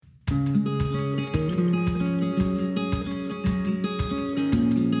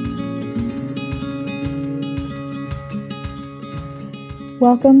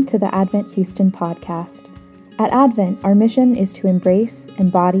Welcome to the Advent Houston podcast. At Advent, our mission is to embrace,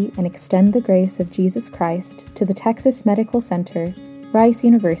 embody, and extend the grace of Jesus Christ to the Texas Medical Center, Rice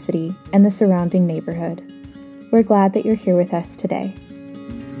University, and the surrounding neighborhood. We're glad that you're here with us today.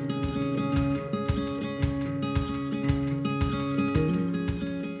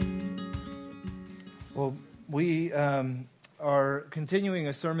 Well, we are continuing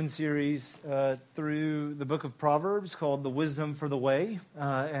a sermon series through the book of Proverbs called The Wisdom for the Way.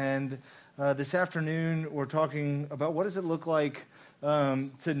 And this afternoon, we're talking about what does it look like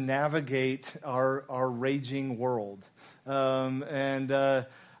to navigate our raging world. I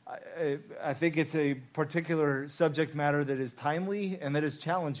think it's a particular subject matter that is timely and that is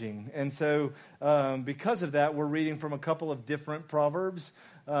challenging. And so because of that, we're reading from a couple of different Proverbs.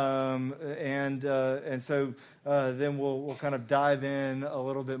 And so then we'll kind of dive in a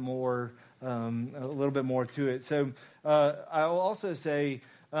little bit more to it. So I will also say,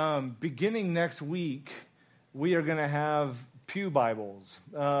 beginning next week, we are going to have pew Bibles.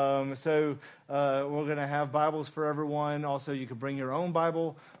 So we're going to have Bibles for everyone. Also, you can bring your own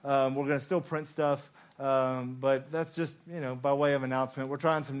Bible. We're going to still print stuff. But that's just, by way of announcement. We're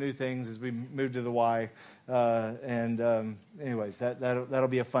trying some new things as we move to the Y. Anyways, that'll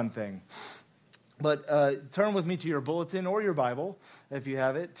be a fun thing. But turn with me to your bulletin or your Bible, if you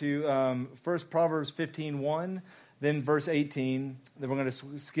have it, to first Proverbs 15:1, then verse 18. Then we're going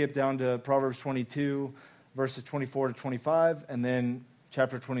to skip down to Proverbs 22, verses 24 to 25, and then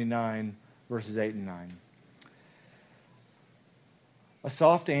chapter 29, verses 8 and 9. A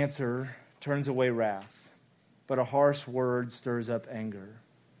soft answer turns away wrath, but a harsh word stirs up anger.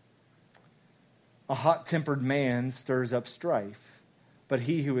 A hot-tempered man stirs up strife, but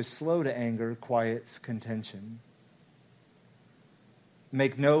he who is slow to anger quiets contention.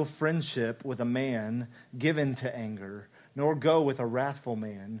 Make no friendship with a man given to anger, nor go with a wrathful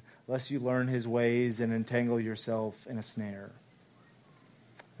man, lest you learn his ways and entangle yourself in a snare.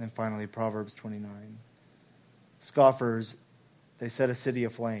 And finally, Proverbs 29. Scoffers, they set a city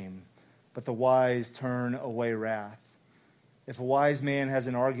aflame, but the wise turn away wrath. If a wise man has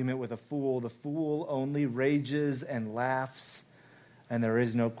an argument with a fool, the fool only rages and laughs, and there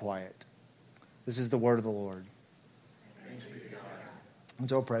is no quiet. This is the word of the Lord. Thanks be to God. And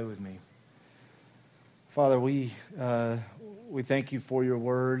so pray with me. Father, we thank you for your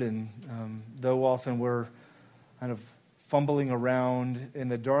word, and though often we're kind of fumbling around in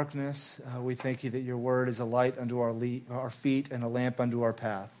the darkness, we thank you that your word is a light unto our feet and a lamp unto our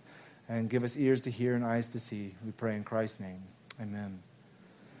path. And give us ears to hear and eyes to see. We pray in Christ's name. Amen.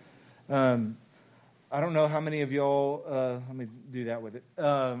 I don't know how many of y'all, let me do that with it.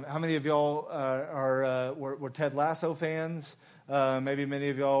 How many of y'all were Ted Lasso fans? Maybe many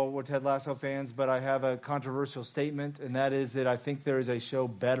of y'all were Ted Lasso fans, but I have a controversial statement, and that is that I think there is a show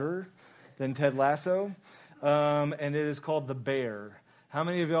better than Ted Lasso, and it is called The Bear. How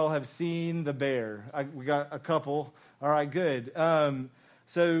many of y'all have seen The Bear? We got a couple. All right, good.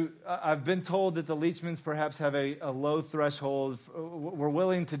 So I've been told that the Leachmans perhaps have a low threshold. We're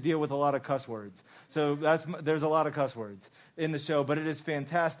willing to deal with a lot of cuss words. So there's a lot of cuss words in the show, but it is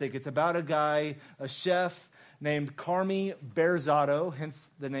fantastic. It's about a guy, a chef named Carmy Berzotto, hence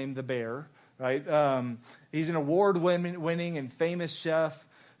the name The Bear, right? He's an award-winning and famous chef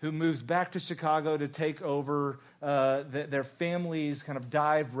who moves back to Chicago to take over their family's kind of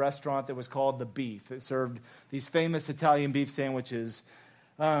dive restaurant that was called The Beef. It served these famous Italian beef sandwiches.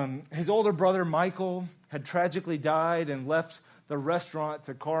 His older brother, Michael, had tragically died and left the restaurant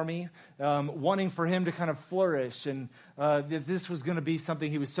to Carmy, wanting for him to kind of flourish, and that this was going to be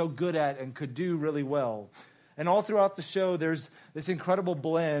something he was so good at and could do really well. And all throughout the show, there's this incredible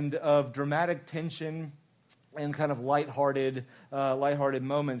blend of dramatic tension and kind of lighthearted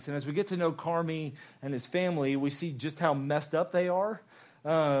moments. And as we get to know Carmy and his family, we see just how messed up they are,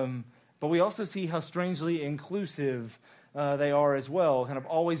 but we also see how strangely inclusive they are as well, kind of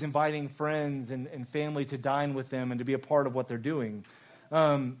always inviting friends and family to dine with them and to be a part of what they're doing.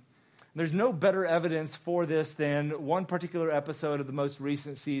 There's no better evidence for this than one particular episode of the most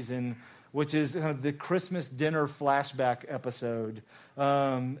recent season, which is kind of the Christmas dinner flashback episode.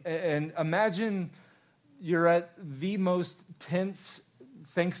 And imagine you're at the most tense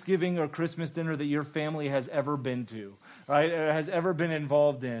Thanksgiving or Christmas dinner that your family has ever been to, right? Or has ever been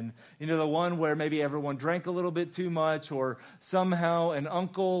involved in. The one where maybe everyone drank a little bit too much, or somehow an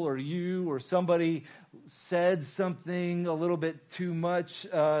uncle or you or somebody said something a little bit too much,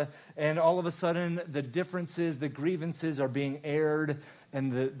 and all of a sudden the differences, the grievances are being aired,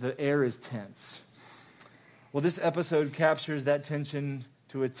 and the air is tense. Well, this episode captures that tension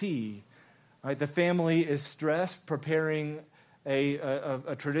to a T. Right? The family is stressed, preparing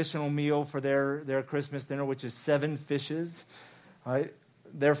a traditional meal for their Christmas dinner, which is 7 fishes. Right?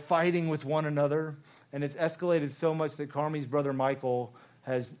 They're fighting with one another, and it's escalated so much that Carmi's brother Michael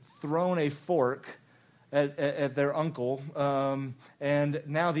has thrown a fork at their uncle, and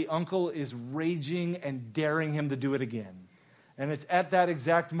now the uncle is raging and daring him to do it again. And it's at that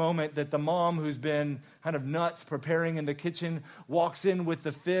exact moment that the mom, who's been kind of nuts preparing in the kitchen, walks in with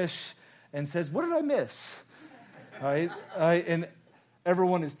the fish and says, "What did I miss?" Right? And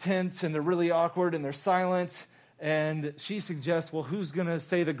everyone is tense, and they're really awkward, and they're silent. And she suggests, well, who's going to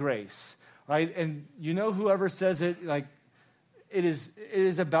say the grace? Right? And you know, whoever says it, like, it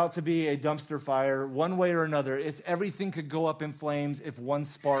is about to be a dumpster fire, one way or another. Everything could go up in flames if one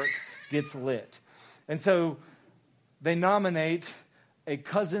spark gets lit. And so they nominate a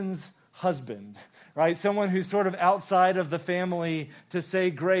cousin's husband, right? Someone who's sort of outside of the family to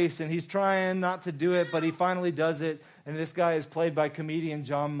say grace, and he's trying not to do it, but he finally does it. And this guy is played by comedian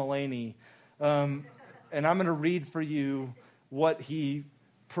John Mulaney. And I'm going to read for you what he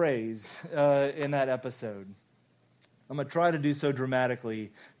prays in that episode. I'm going to try to do so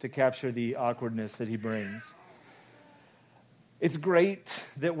dramatically to capture the awkwardness that he brings. It's great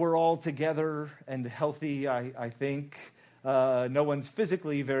that we're all together and healthy, I think. No one's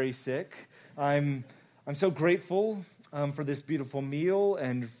physically very sick. I'm so grateful for this beautiful meal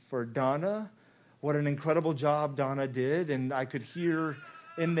and for Donna. What an incredible job Donna did. And I could hear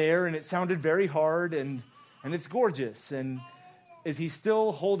in there, and it sounded very hard, and it's gorgeous. And is he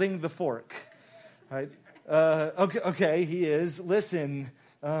still holding the fork? Right? Okay, he is. Listen,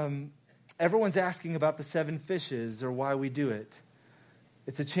 everyone's asking about the 7 fishes or why we do it.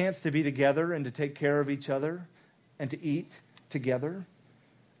 It's a chance to be together and to take care of each other and to eat together.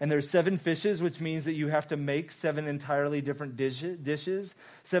 And there's 7 fishes, which means that you have to make 7 entirely different dishes,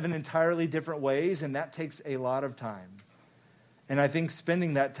 7 entirely different ways, and that takes a lot of time. And I think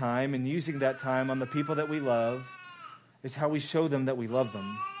spending that time and using that time on the people that we love is how we show them that we love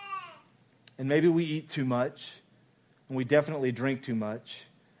them. And maybe we eat too much, and we definitely drink too much,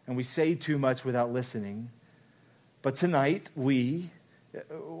 and we say too much without listening. But tonight, we're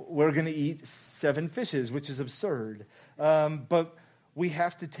going to eat 7 fishes, which is absurd. But we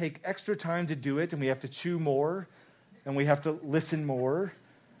have to take extra time to do it, and we have to chew more, and we have to listen more.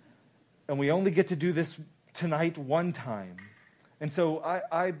 And we only get to do this tonight one time. And so,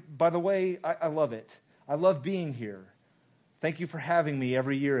 by the way, I love it. I love being here. Thank you for having me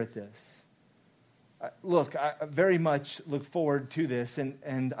every year at this. Look, I very much look forward to this,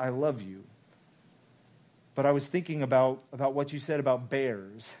 and I love you. But I was thinking about what you said about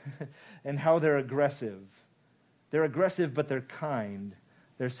bears and how they're aggressive. They're aggressive, but they're kind.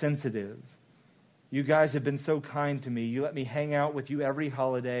 They're sensitive. You guys have been so kind to me. You let me hang out with you every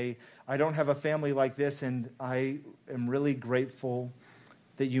holiday. I don't have a family like this, and I am really grateful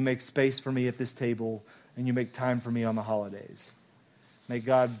that you make space for me at this table and you make time for me on the holidays. May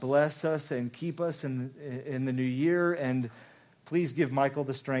God bless us and keep us in the new year, and please give Michael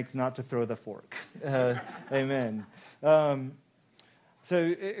the strength not to throw the fork. Amen.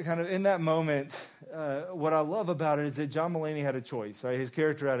 So kind of in that moment, what I love about it is that John Mulaney had a choice. Right? His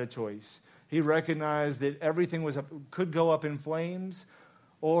character had a choice. He recognized that everything could go up in flames,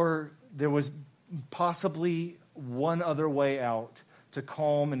 or there was possibly one other way out to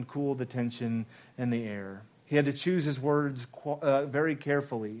calm and cool the tension in the air. He had to choose his words very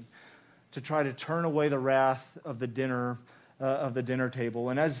carefully to try to turn away the wrath of the dinner table.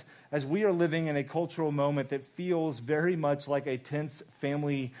 And as we are living in a cultural moment that feels very much like a tense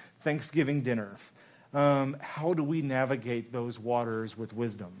family Thanksgiving dinner, how do we navigate those waters with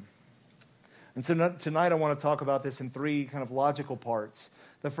wisdom? And so tonight I want to talk about this in 3 kind of logical parts.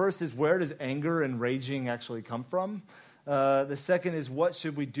 The first is, where does anger and raging actually come from? The second is, what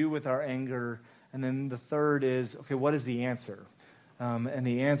should we do with our anger? And then the third is, okay, what is the answer? And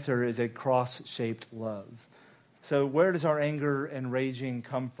the answer is a cross-shaped love. So where does our anger and raging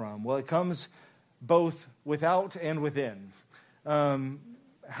come from? Well, it comes both without and within.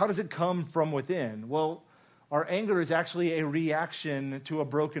 How does it come from within? Well, our anger is actually a reaction to a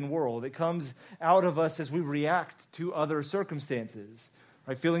broken world. It comes out of us as we react to other circumstances,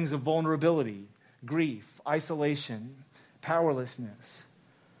 right? Feelings of vulnerability, grief, isolation, powerlessness.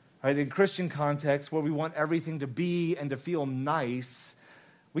 Right? In Christian context, where we want everything to be and to feel nice,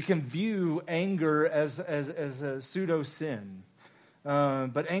 we can view anger as a pseudo-sin.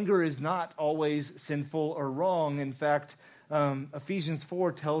 But anger is not always sinful or wrong. In fact, Ephesians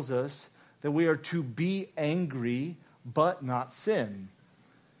 4 tells us that we are to be angry, but not sin.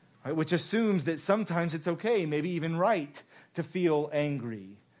 Right? Which assumes that sometimes it's okay, maybe even right, to feel angry.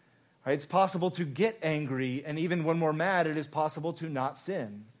 Right? It's possible to get angry, and even when we're mad, it is possible to not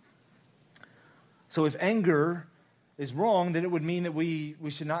sin. So if anger is wrong, then it would mean that we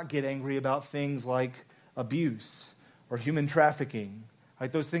should not get angry about things like abuse or human trafficking.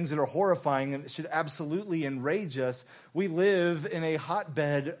 Right? Those things that are horrifying and that should absolutely enrage us. We live in a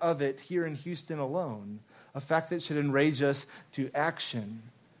hotbed of it here in Houston alone, a fact that should enrage us to action.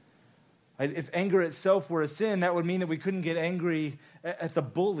 Right? If anger itself were a sin, that would mean that we couldn't get angry at the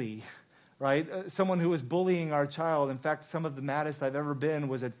bully, right? Someone who was bullying our child. In fact, some of the maddest I've ever been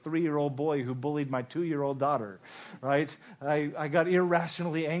was a 3-year-old boy who bullied my 2-year-old daughter, right? I got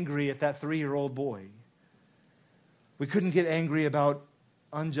irrationally angry at that 3-year-old boy. We couldn't get angry about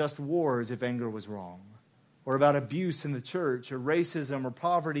unjust wars if anger was wrong, or about abuse in the church, or racism, or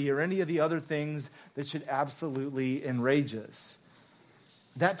poverty, or any of the other things that should absolutely enrage us.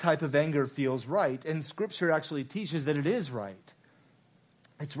 That type of anger feels right, and Scripture actually teaches that it is right.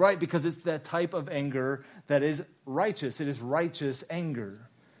 It's right because it's that type of anger that is righteous. It is righteous anger.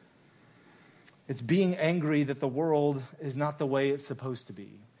 It's being angry that the world is not the way it's supposed to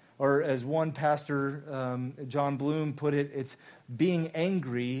be. Or as one pastor, John Bloom, put it, it's being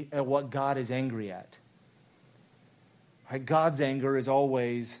angry at what God is angry at. Right? God's anger is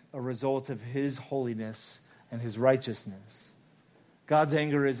always a result of his holiness and his righteousness. God's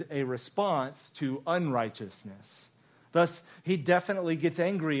anger is a response to unrighteousness. Thus, he definitely gets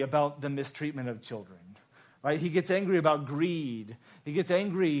angry about the mistreatment of children. Right? He gets angry about greed. He gets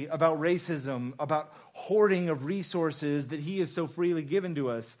angry about racism, about hoarding of resources that he has so freely given to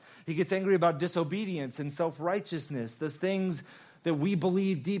us. He gets angry about disobedience and self-righteousness, those things that we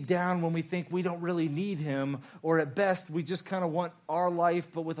believe deep down when we think we don't really need him, or at best, we just kind of want our life,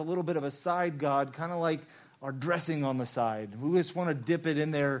 but with a little bit of a side God, kind of like our dressing on the side. We just want to dip it in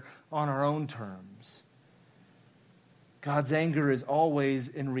there on our own terms. God's anger is always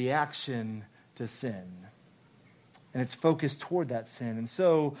in reaction to sin. And it's focused toward that sin. And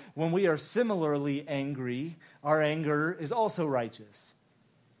so when we are similarly angry, our anger is also righteous.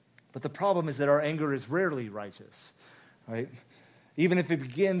 But the problem is that our anger is rarely righteous, right? Even if it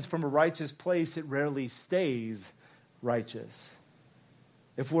begins from a righteous place, it rarely stays righteous.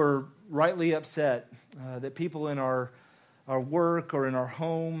 If we're rightly upset that people in our work or in our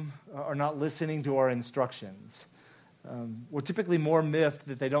home are not listening to our instructions, we're typically more miffed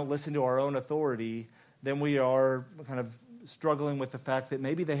that they don't listen to our own authority than we are kind of struggling with the fact that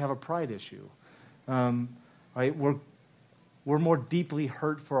maybe they have a pride issue. Right? We're more deeply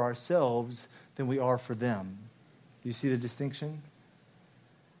hurt for ourselves than we are for them. Do you see the distinction?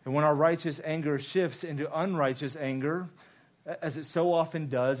 And when our righteous anger shifts into unrighteous anger, as it so often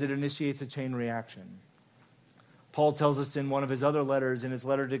does, it initiates a chain reaction. Paul tells us in one of his other letters, in his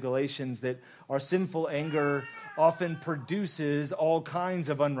letter to Galatians, that our sinful anger often produces all kinds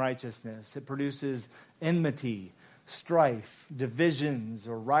of unrighteousness. It produces enmity, strife, divisions,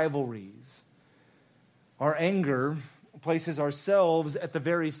 or rivalries. Our anger places ourselves at the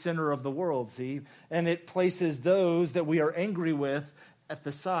very center of the world, see? And it places those that we are angry with at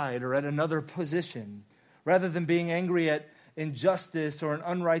the side or at another position. Rather than being angry at injustice or an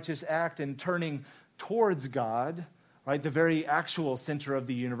unrighteous act and turning towards God, right, the very actual center of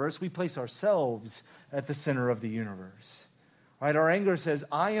the universe, we place ourselves at the center of the universe. Right? Our anger says,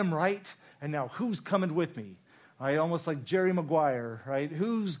 I am right, and now who's coming with me? Right? Almost like Jerry Maguire, right?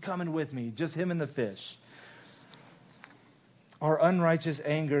 Who's coming with me? Just him and the fish. Our unrighteous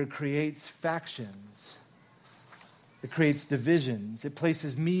anger creates factions. It creates divisions. It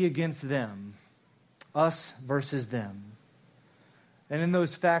places me against them, us versus them. And in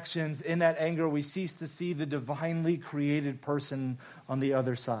those factions, in that anger, we cease to see the divinely created person on the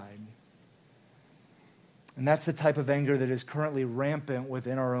other side. And that's the type of anger that is currently rampant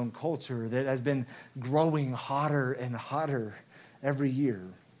within our own culture, that has been growing hotter and hotter every year.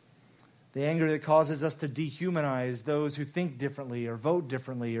 The anger that causes us to dehumanize those who think differently or vote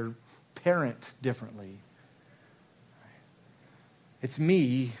differently or parent differently. It's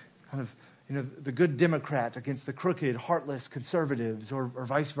me, kind of, the good Democrat against the crooked, heartless conservatives, or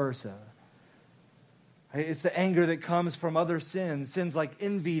vice versa. It's the anger that comes from other sins like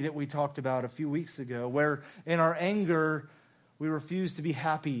envy that we talked about a few weeks ago, where in our anger, we refuse to be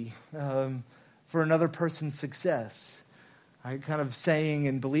happy for another person's success. Kind of saying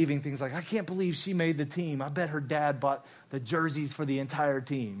and believing things like, I can't believe she made the team. I bet her dad bought the jerseys for the entire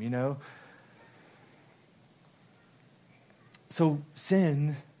team, So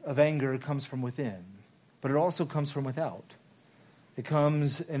sin of anger comes from within, but it also comes from without. It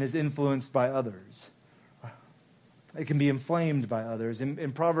comes and is influenced by others. It can be inflamed by others.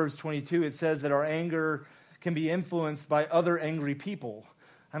 In Proverbs 22, it says that our anger can be influenced by other angry people.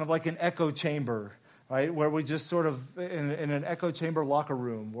 kind of like an echo chamber, right? Where we just sort of, in an echo chamber locker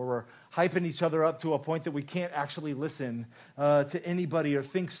room, where we're hyping each other up to a point that we can't actually listen to anybody or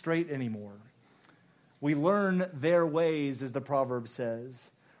think straight anymore. We learn their ways, as the Proverbs says,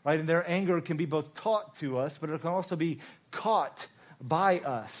 right? And their anger can be both taught to us, but it can also be caught by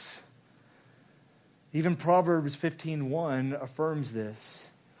us. Even Proverbs 15:1 affirms this.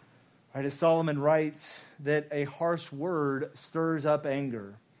 Right, as Solomon writes that a harsh word stirs up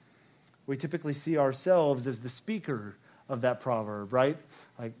anger. We typically see ourselves as the speaker of that proverb, right?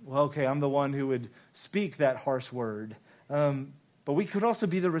 Like, well, okay, I'm the one who would speak that harsh word. But we could also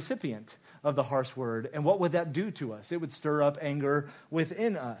be the recipient of the harsh word. And what would that do to us? It would stir up anger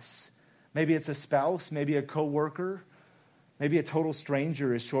within us. Maybe it's a spouse, maybe a coworker, maybe a total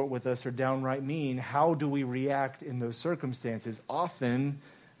stranger is short with us or downright mean. How do we react in those circumstances? Often,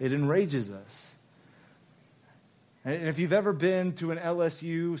 it enrages us. And if you've ever been to an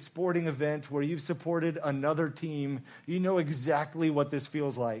LSU sporting event where you've supported another team, you know exactly what this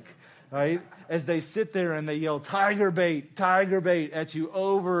feels like, right? As they sit there and they yell, tiger bait, at you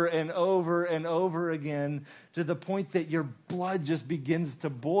over and over and over again, to the point that your blood just begins to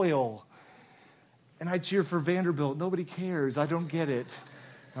boil. And I cheer for Vanderbilt. Nobody cares. I don't get it,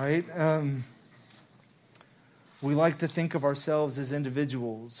 right? We like to think of ourselves as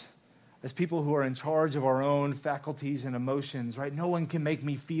individuals, as people who are in charge of our own faculties and emotions, right? No one can make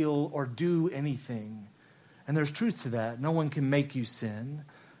me feel or do anything. And there's truth to that. No one can make you sin.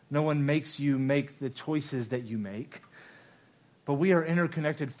 No one makes you make the choices that you make. But we are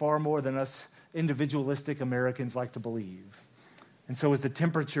interconnected far more than us individualistic Americans like to believe. And so as the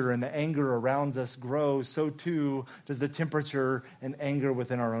temperature and the anger around us grows, so too does the temperature and anger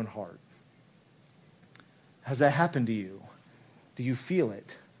within our own heart. Has that happened to you? Do you feel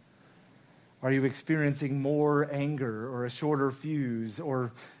it? Are you experiencing more anger or a shorter fuse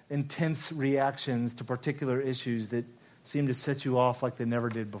or intense reactions to particular issues that seem to set you off like they never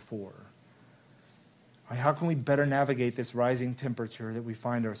did before? How can we better navigate this rising temperature that we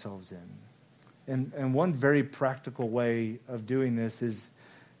find ourselves in? And one very practical way of doing this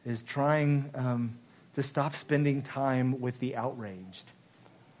is trying to stop spending time with the outraged.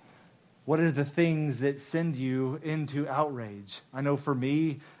 What are the things that send you into outrage? I know for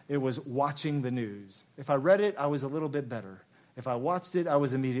me, it was watching the news. If I read it, I was a little bit better. If I watched it, I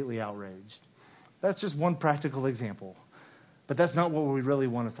was immediately outraged. That's just one practical example. But that's not what we really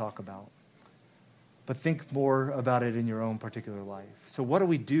want to talk about. But think more about it in your own particular life. So what do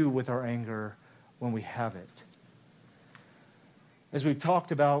we do with our anger when we have it? As we've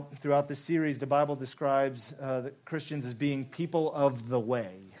talked about throughout this series, the Bible describes the Christians as being people of the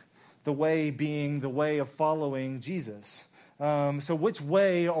way. The way being the way of following Jesus. So which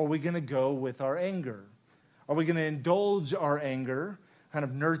way are we going to go with our anger? Are we going to indulge our anger, kind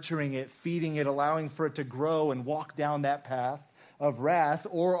of nurturing it, feeding it, allowing for it to grow and walk down that path of wrath?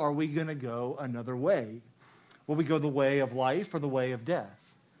 Or are we going to go another way? Will we go the way of life or the way of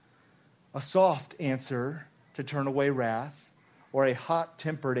death? A soft answer to turn away wrath, or a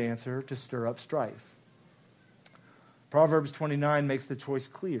hot-tempered answer to stir up strife? Proverbs 29 makes the choice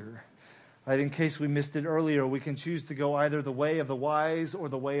clear. Right, in case we missed it earlier, we can choose to go either the way of the wise or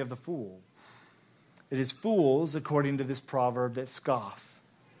the way of the fool. It is fools, according to this proverb, that scoff.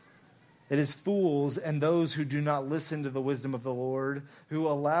 It is fools and those who do not listen to the wisdom of the Lord, who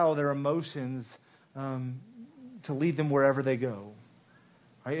allow their emotions to lead them wherever they go.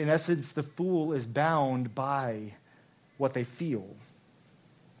 Right? In essence, the fool is bound by what they feel.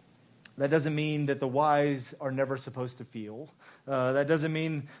 That doesn't mean that the wise are never supposed to feel. That doesn't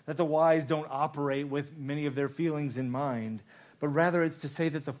mean that the wise don't operate with many of their feelings in mind. But rather it's to say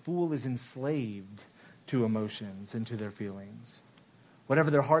that the fool is enslaved to emotions and to their feelings. Whatever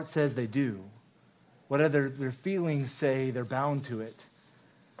their heart says, they do. Whatever their feelings say, they're bound to it.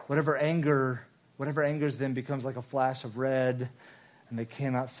 Whatever angers them becomes like a flash of red, and they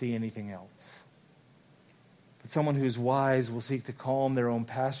cannot see anything else. But someone who's wise will seek to calm their own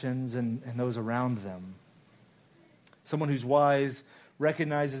passions and those around them. Someone who's wise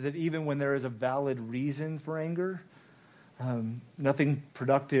recognizes that even when there is a valid reason for anger, nothing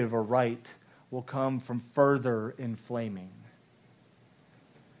productive or right will come from further inflaming.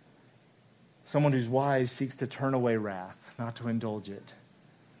 Someone who's wise seeks to turn away wrath, not to indulge it.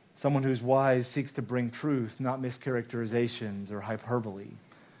 Someone who's wise seeks to bring truth, not mischaracterizations or hyperbole.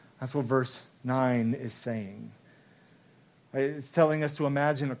 That's what verse 9 is saying. It's telling us to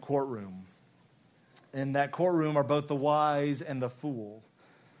imagine a courtroom. In that courtroom are both the wise and the fool.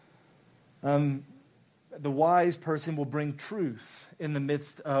 The wise person will bring truth in the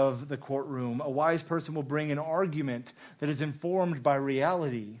midst of the courtroom. A wise person will bring an argument that is informed by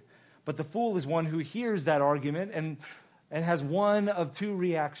reality. But the fool is one who hears that argument and has one of two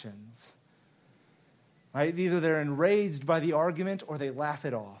reactions. Right? Either they're enraged by the argument or they laugh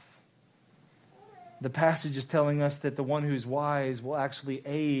it off. The passage is telling us that the one who's wise will actually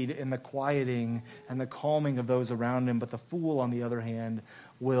aid in the quieting and the calming of those around him, but the fool, on the other hand,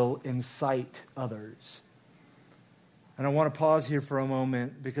 will incite others. And I want to pause here for a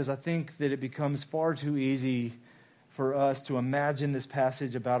moment because I think that it becomes far too easy for us to imagine this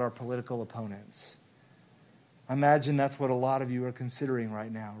passage about our political opponents. I imagine that's what a lot of you are considering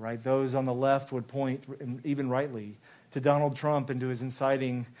right now, right? Those on the left would point, and even rightly, to Donald Trump and to his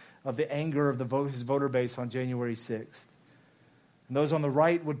inciting of the anger of his voter base on January 6th. And those on the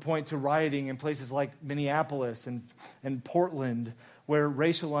right would point to rioting in places like Minneapolis and Portland, where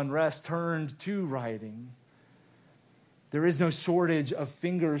racial unrest turned to rioting. There is no shortage of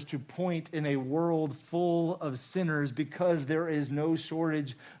fingers to point in a world full of sinners because there is no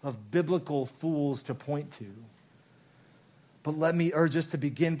shortage of biblical fools to point to. But let me urge us to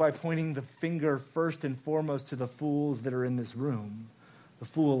begin by pointing the finger first and foremost to the fools that are in this room. The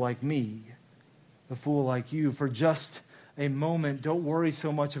fool like me, the fool like you. For just a moment, don't worry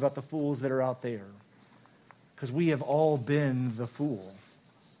so much about the fools that are out there, because we have all been the fool,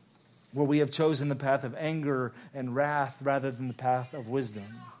 where we have chosen the path of anger and wrath rather than the path of wisdom.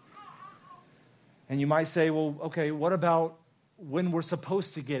 And you might say, well, okay, what about when we're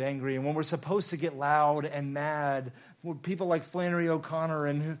supposed to get angry and when we're supposed to get loud and mad? People like Flannery O'Connor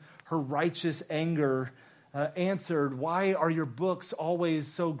and her righteous anger answered, why are your books always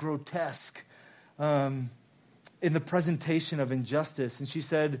so grotesque in the presentation of injustice? And she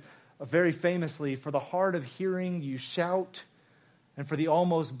said very famously, for the hard of hearing you shout, and for the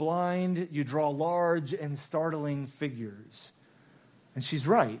almost blind you draw large and startling figures. And she's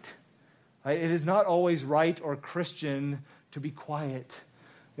right. It is not always right or Christian to be quiet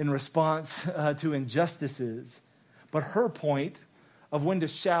in response to injustices. But her point of when to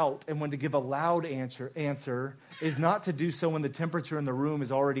shout and when to give a loud answer is not to do so when the temperature in the room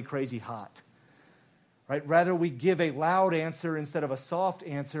is already crazy hot. Right? Rather, we give a loud answer instead of a soft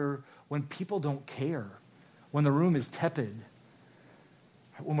answer when people don't care, when the room is tepid,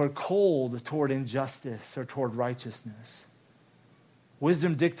 when we're cold toward injustice or toward righteousness.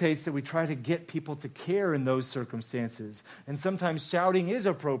 Wisdom dictates that we try to get people to care in those circumstances. And sometimes shouting is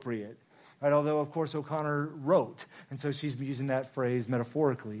appropriate. Right? Although, of course, O'Connor wrote, and so she's using that phrase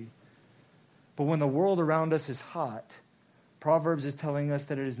metaphorically. But when the world around us is hot, Proverbs is telling us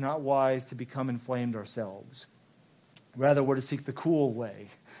that it is not wise to become inflamed ourselves. Rather, we're to seek the cool way,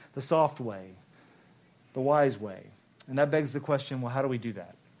 the soft way, the wise way. And that begs the question, well, how do we do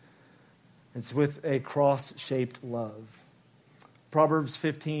that? It's with a cross-shaped love. Proverbs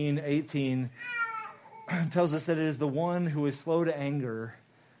 15:18 tells us that it is the one who is slow to anger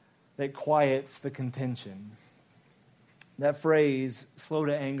that quiets the contention. That phrase, slow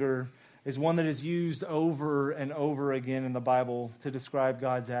to anger, is one that is used over and over again in the Bible to describe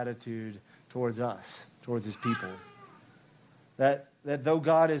God's attitude towards us, towards his people. That though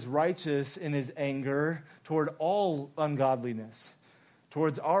God is righteous in his anger toward all ungodliness,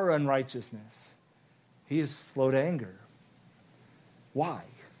 towards our unrighteousness, he is slow to anger. Why?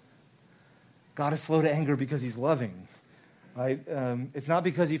 God is slow to anger because he's loving. Right? It's not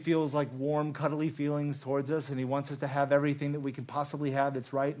because he feels like warm, cuddly feelings towards us and he wants us to have everything that we can possibly have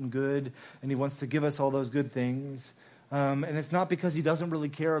that's right and good, and he wants to give us all those good things. And it's not because he doesn't really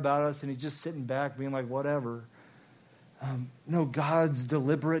care about us and he's just sitting back being like, whatever. No, God's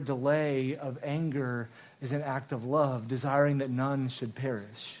deliberate delay of anger is an act of love, desiring that none should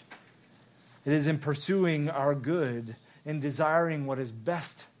perish. It is in pursuing our good, in desiring what is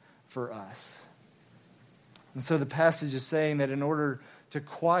best for us. And so the passage is saying that in order to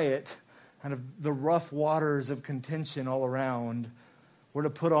quiet kind of the rough waters of contention all around, we're to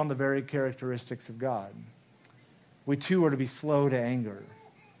put on the very characteristics of God. We too are to be slow to anger.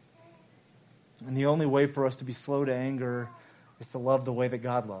 And the only way for us to be slow to anger is to love the way that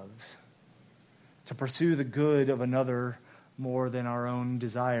God loves. To pursue the good of another more than our own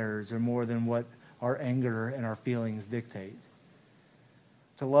desires or more than what our anger and our feelings dictate.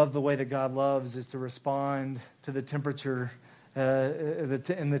 To love the way that God loves is to respond to the temperature and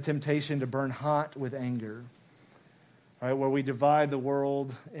the temptation to burn hot with anger. Right, where we divide the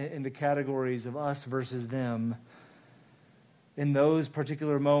world into categories of us versus them. In those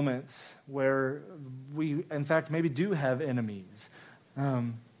particular moments where we, in fact, maybe do have enemies,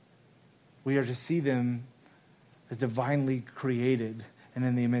 we are to see them as divinely created and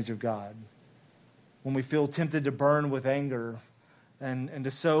in the image of God. when we feel tempted to burn with anger and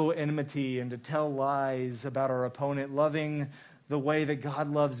to sow enmity and to tell lies about our opponent. Loving the way that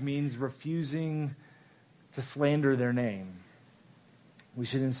God loves means refusing to slander their name. We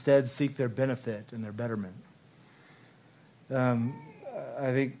should instead seek their benefit and their betterment.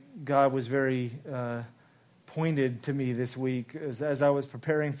 I think God was very pointed to me this week. As I was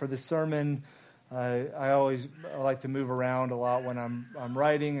preparing for this sermon, I like to move around a lot when I'm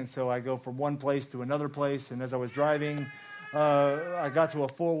writing, and so I go from one place to another place. And as I was driving, I got to a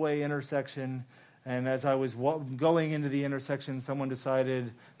four-way intersection, and as I was going into the intersection, someone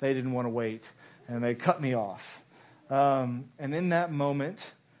decided they didn't want to wait, and they cut me off. And in that moment,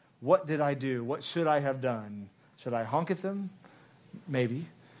 what did I do? What should I have done? Should I honk at them? Maybe,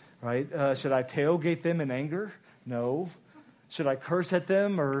 right? Should I tailgate them in anger? No. Should I curse at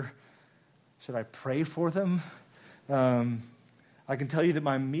them, or should I pray for them? I can tell you that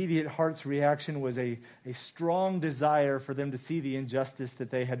my immediate heart's reaction was a strong desire for them to see the injustice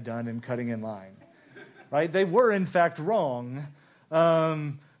that they had done in cutting in line. Right? They were, in fact, wrong.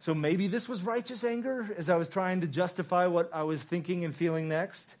 So maybe this was righteous anger as I was trying to justify what I was thinking and feeling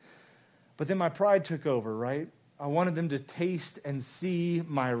next. But then my pride took over, right? I wanted them to taste and see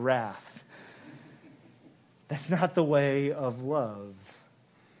my wrath. That's not the way of love.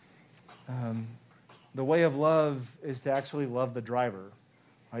 The way of love is to actually love the driver,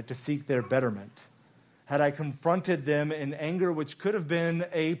 right? To seek their betterment. Had I confronted them in anger, which could have been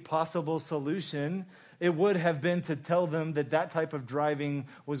a possible solution, it would have been to tell them that that type of driving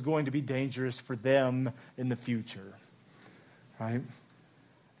was going to be dangerous for them in the future, right?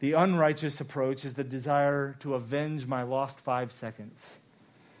 The unrighteous approach is the desire to avenge my lost 5 seconds.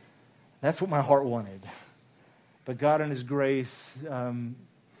 That's what my heart wanted. But God in His grace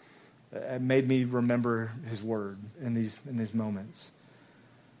made me remember His word in these moments.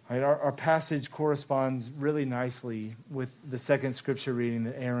 Right, our passage corresponds really nicely with the second scripture reading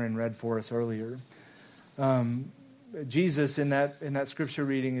that Aaron read for us earlier. Jesus in that scripture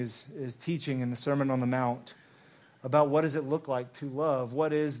reading is teaching in the Sermon on the Mount about what does it look like to love.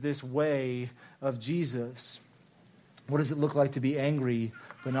 What is this way of Jesus? What does it look like to be angry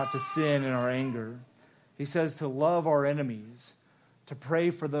but not to sin in our anger? He says to love our enemies, to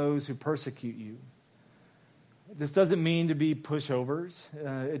pray for those who persecute you. This doesn't mean to be pushovers.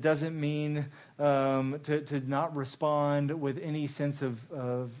 It doesn't mean to not respond with any sense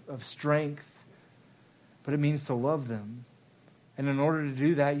of strength, but it means to love them. And in order to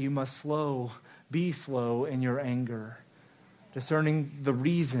do that, you must be slow in your anger, discerning the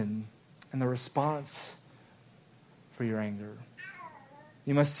reason and the response for your anger.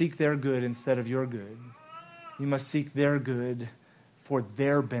 You must seek their good instead of your good. You must seek their good for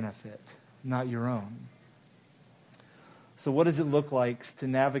their benefit, not your own. So what does it look like to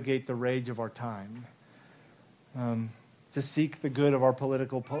navigate the rage of our time? To seek the good of our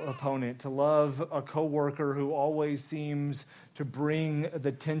political opponent, to love a coworker who always seems to bring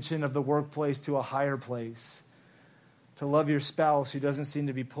the tension of the workplace to a higher place, to love your spouse who doesn't seem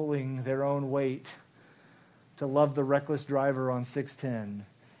to be pulling their own weight, to love the reckless driver on 610,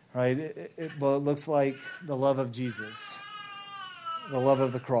 right? It looks like the love of Jesus, the love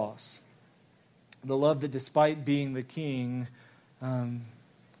of the cross, the love that despite being the king,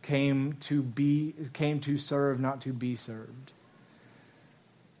 came to serve, not to be served.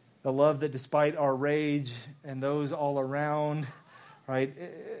 The love that despite our rage and those all around, right,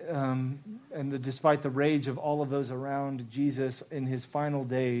 despite the rage of all of those around Jesus in His final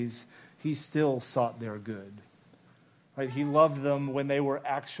days, He still sought their good. Right? He loved them when they were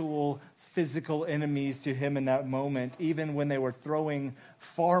actual physical enemies to Him in that moment, even when they were throwing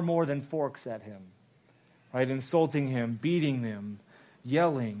far more than forks at Him, right, insulting Him, beating them,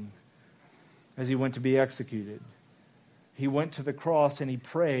 yelling as He went to be executed. He went to the cross and He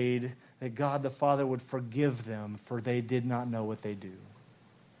prayed that God the Father would forgive them, for they did not know what they do.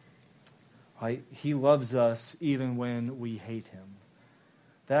 Right? He loves us even when we hate Him.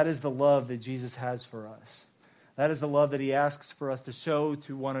 That is the love that Jesus has for us. That is the love that He asks for us to show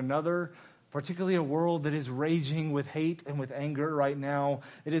to one another, particularly a world that is raging with hate and with anger right now.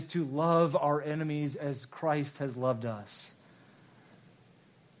 It is to love our enemies as Christ has loved us.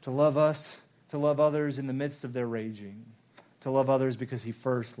 To love us, to love others in the midst of their raging. To love others because He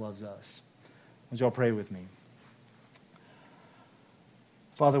first loves us. Would you all pray with me?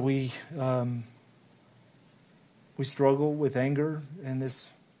 Father, we struggle with anger in this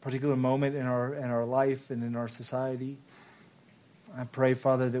particular moment in our life and in our society. I pray,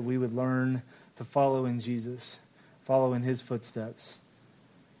 Father, that we would learn to follow in Jesus, follow in His footsteps.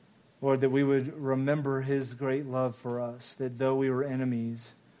 Lord, that we would remember His great love for us, that though we were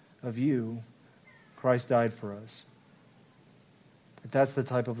enemies of You, Christ died for us. That's the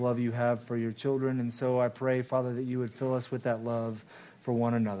type of love you have for your children. And so I pray, Father, that you would fill us with that love for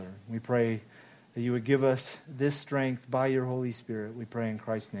one another. We pray that you would give us this strength by your Holy Spirit. We pray in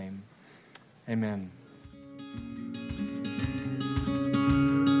Christ's name. Amen.